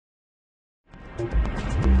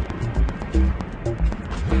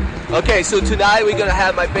Okay, so tonight we're gonna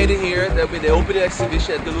have my painting here. There'll be the opening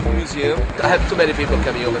exhibition at the Louvre Museum. I have too many people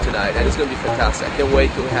coming over tonight, and it's gonna be fantastic. I can't wait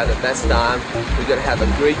to have the best time. We're gonna have a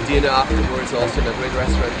great dinner afterwards, also in a great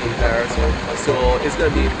restaurant in Paris. So it's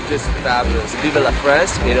gonna be just fabulous. Vive la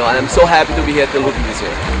France, and I'm so happy to be here at the Louvre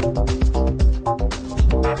Museum.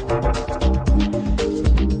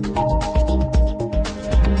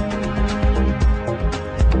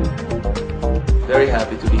 Very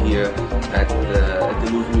happy to be here at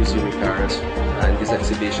the Louvre Museum in Paris, and this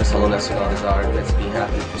exhibition, Salon National des Arts, that's been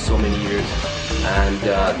happening for so many years. And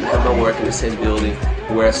to have my work in the same building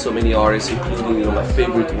where so many artists, including my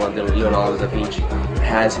favorite one, the Leonardo da Vinci,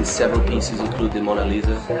 has his several pieces, including the Mona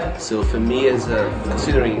Lisa. So for me, as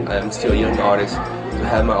considering I'm still a young artist, to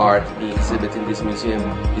have my art being exhibited in this museum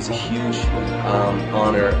is a huge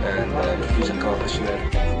honor and a huge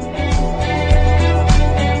accomplishment.